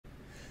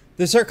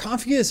The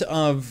sarcophagus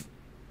of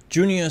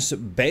Junius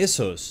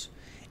Bassus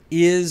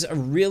is a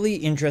really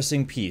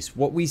interesting piece.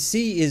 What we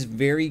see is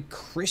very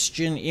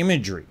Christian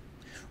imagery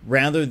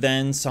rather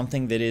than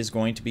something that is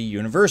going to be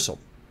universal.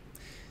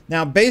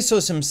 Now,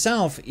 Bassus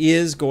himself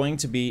is going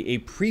to be a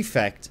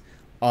prefect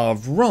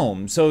of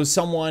Rome, so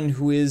someone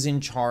who is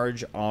in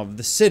charge of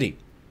the city.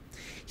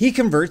 He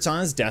converts on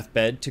his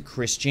deathbed to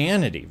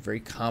Christianity, very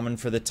common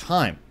for the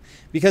time,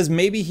 because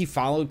maybe he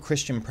followed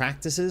Christian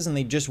practices and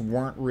they just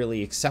weren't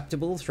really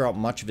acceptable throughout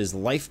much of his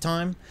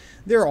lifetime.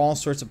 There are all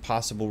sorts of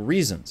possible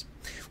reasons.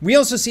 We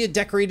also see it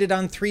decorated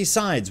on three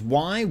sides.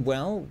 Why?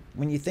 Well,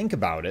 when you think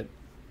about it,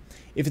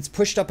 if it's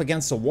pushed up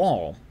against a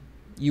wall,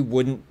 you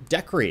wouldn't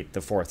decorate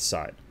the fourth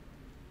side.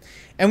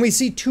 And we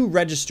see two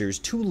registers,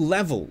 two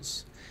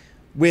levels,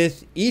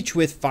 each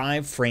with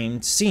 5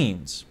 framed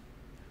scenes.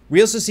 We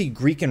also see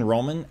Greek and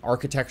Roman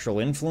architectural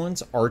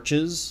influence,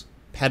 arches,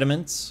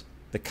 pediments,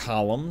 the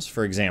columns,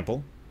 for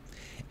example.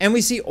 And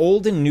we see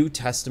Old and New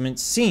Testament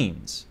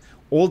scenes.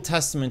 Old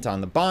Testament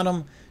on the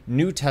bottom,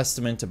 New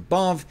Testament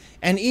above,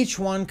 and each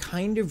one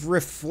kind of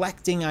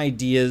reflecting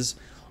ideas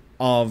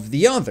of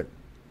the other.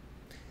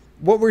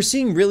 What we're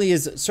seeing really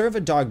is sort of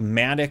a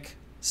dogmatic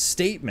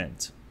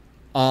statement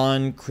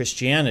on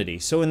Christianity.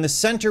 So in the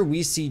center,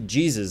 we see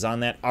Jesus on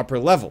that upper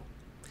level.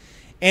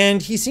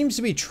 And he seems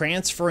to be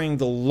transferring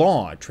the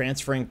law,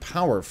 transferring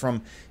power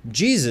from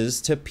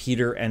Jesus to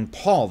Peter and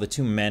Paul, the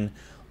two men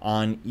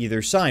on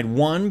either side.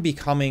 One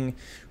becoming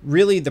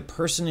really the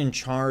person in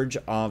charge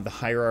of the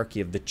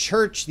hierarchy of the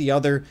church, the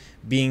other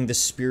being the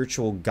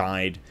spiritual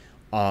guide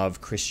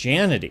of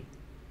Christianity.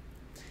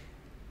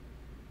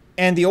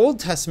 And the Old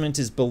Testament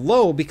is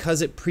below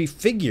because it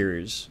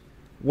prefigures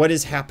what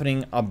is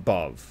happening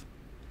above.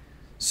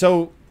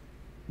 So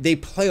they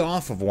play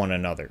off of one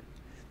another.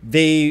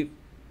 They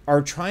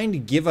are trying to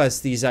give us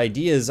these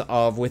ideas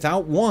of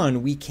without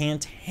one, we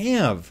can't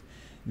have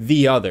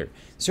the other.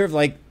 Sort of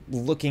like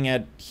looking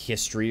at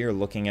history or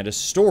looking at a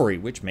story,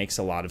 which makes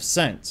a lot of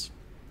sense.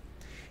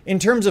 In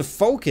terms of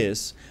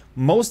focus,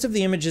 most of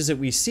the images that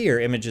we see are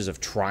images of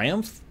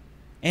triumph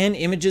and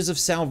images of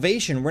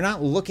salvation. We're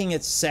not looking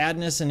at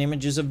sadness and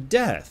images of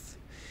death.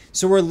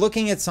 So we're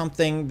looking at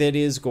something that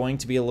is going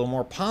to be a little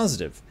more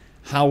positive.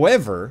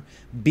 However,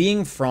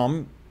 being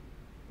from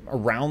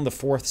around the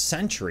 4th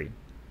century,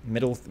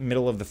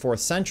 middle of the 4th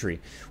century,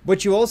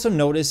 what you also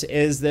notice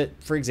is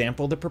that, for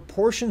example, the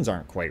proportions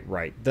aren't quite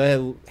right.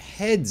 The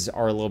heads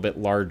are a little bit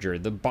larger.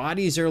 The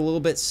bodies are a little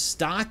bit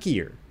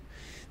stockier.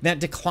 That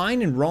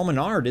decline in Roman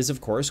art is,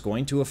 of course,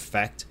 going to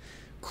affect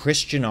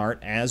Christian art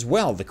as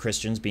well, the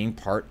Christians being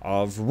part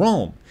of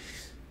Rome.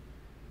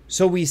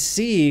 So we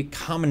see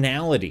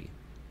commonality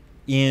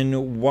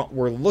in what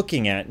we're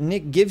looking at, and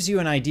it gives you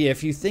an idea.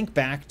 If you think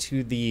back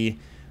to the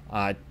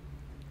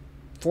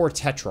 4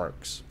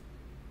 tetrarchs,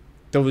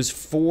 those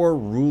 4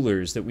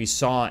 rulers that we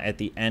saw at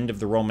the end of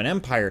the Roman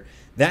Empire,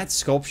 that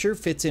sculpture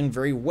fits in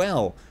very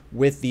well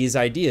with these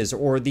ideas.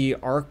 Or the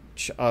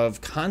Arch of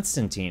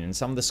Constantine and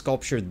some of the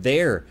sculpture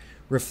there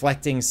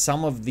reflecting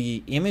some of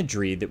the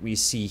imagery that we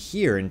see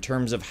here in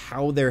terms of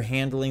how they're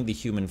handling the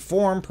human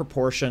form,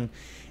 proportion,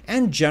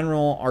 and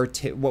general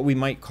what we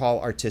might call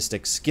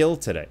artistic skill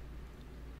today.